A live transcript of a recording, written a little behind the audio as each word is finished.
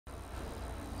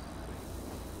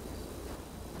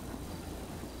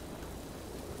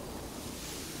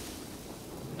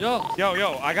Yo.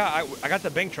 Yo, I got the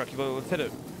bank truck. Let's hit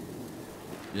it.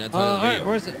 All right,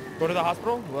 where's it? Go to the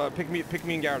hospital. Pick me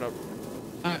and Garrett up.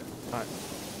 All right. All right.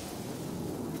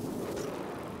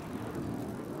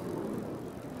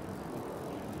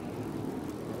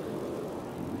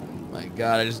 My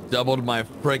God, I just doubled my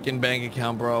freaking bank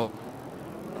account, bro.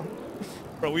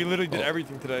 Bro, we literally did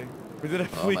everything today. We did a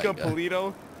Fleeca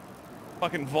Polito,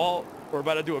 fucking vault. We're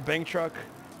about to do a bank truck.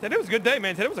 Today was a good day,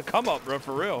 man. Today was a come up, bro,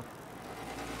 for real.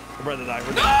 My brother died.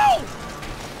 No!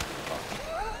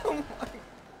 Oh my.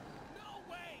 No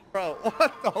way! Bro, what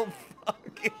the fuck?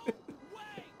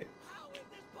 How is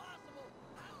this possible?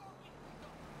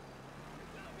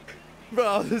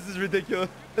 Bro, this is ridiculous.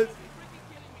 Yo,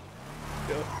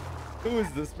 who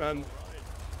is this, man?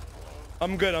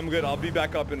 I'm good. I'll be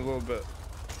back up in a little bit.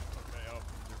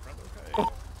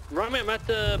 Ramee, I'm at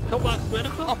the pillbox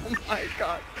medical. Oh my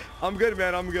God. I'm good,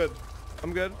 man. I'm good.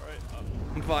 I'm good.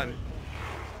 I'm fine.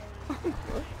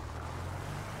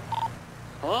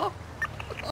 Hello?